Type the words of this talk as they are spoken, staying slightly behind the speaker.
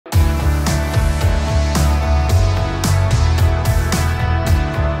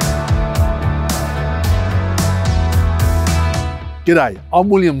G'day, I'm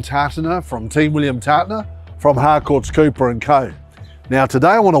William Tartner from Team William Tartner from Harcourts Cooper & Co. Now today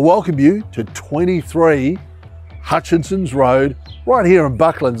I want to welcome you to 23 Hutchinsons Road right here in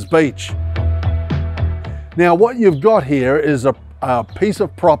Bucklands Beach. Now what you've got here is a piece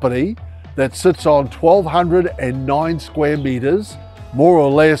of property that sits on 1,209 square metres, more or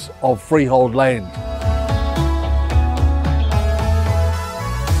less, of freehold land.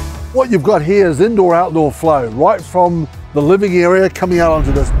 What you've got here is indoor-outdoor flow, right from the living area coming out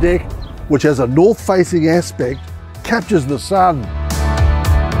onto this deck, which has a north-facing aspect, captures the sun.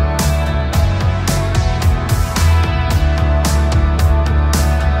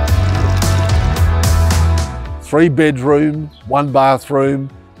 Three bedroom, one bathroom.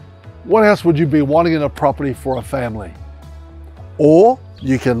 What else would you be wanting in a property for a family? Or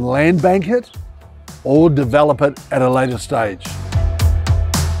you can land bank it or develop it at a later stage.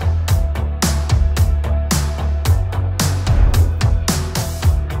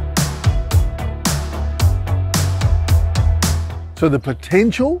 So the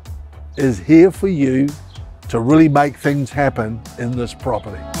potential is here for you to really make things happen in this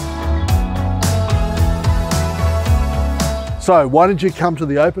property. So why don't you come to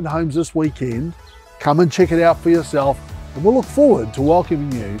the open homes this weekend, come and check it out for yourself, and we'll look forward to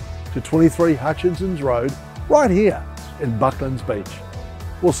welcoming you to 23 Hutchinsons Road right here in Bucklands Beach.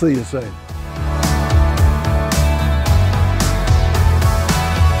 We'll see you soon.